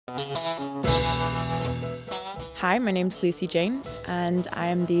Hi, my name's Lucy Jane and I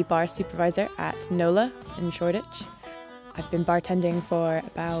am the bar supervisor at Nola in Shoreditch. I've been bartending for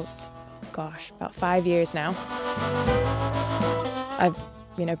about 5 years now. I've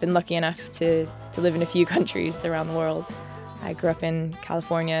been lucky enough to live in a few countries around the world. I grew up in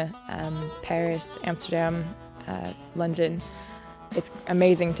California, Paris, Amsterdam, London. It's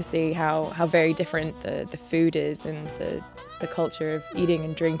amazing to see how very different the food is and the culture of eating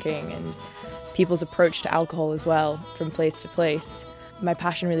and drinking and people's approach to alcohol as well from place to place. My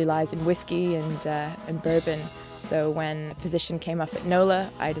passion really lies in whiskey and bourbon, so when a position came up at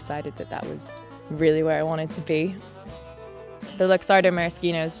Nola, I decided that was really where I wanted to be. The Luxardo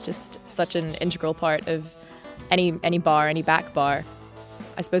Maraschino is just such an integral part of any bar, any back bar.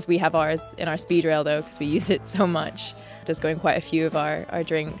 I suppose we have ours in our speed rail though, because we use it so much. Just going quite a few of our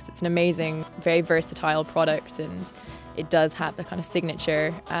drinks. It's an amazing, very versatile product, and it does have the kind of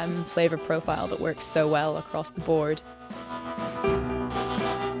signature flavour profile that works so well across the board.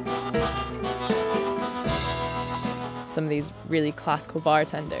 Some of these really classical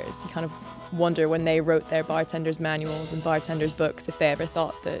bartenders, you kind of wonder when they wrote their bartenders' manuals and bartenders' books if they ever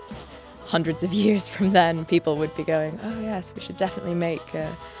thought that hundreds of years from then people would be going, oh yes, we should definitely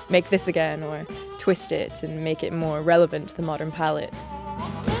make this again, or twist it and make it more relevant to the modern palate.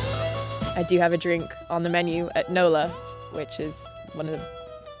 I do have a drink on the menu at Nola, which is one of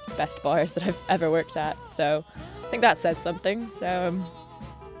the best bars that I've ever worked at, so I think that says something. So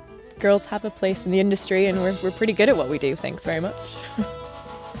girls have a place in the industry and we're pretty good at what we do, thanks very much.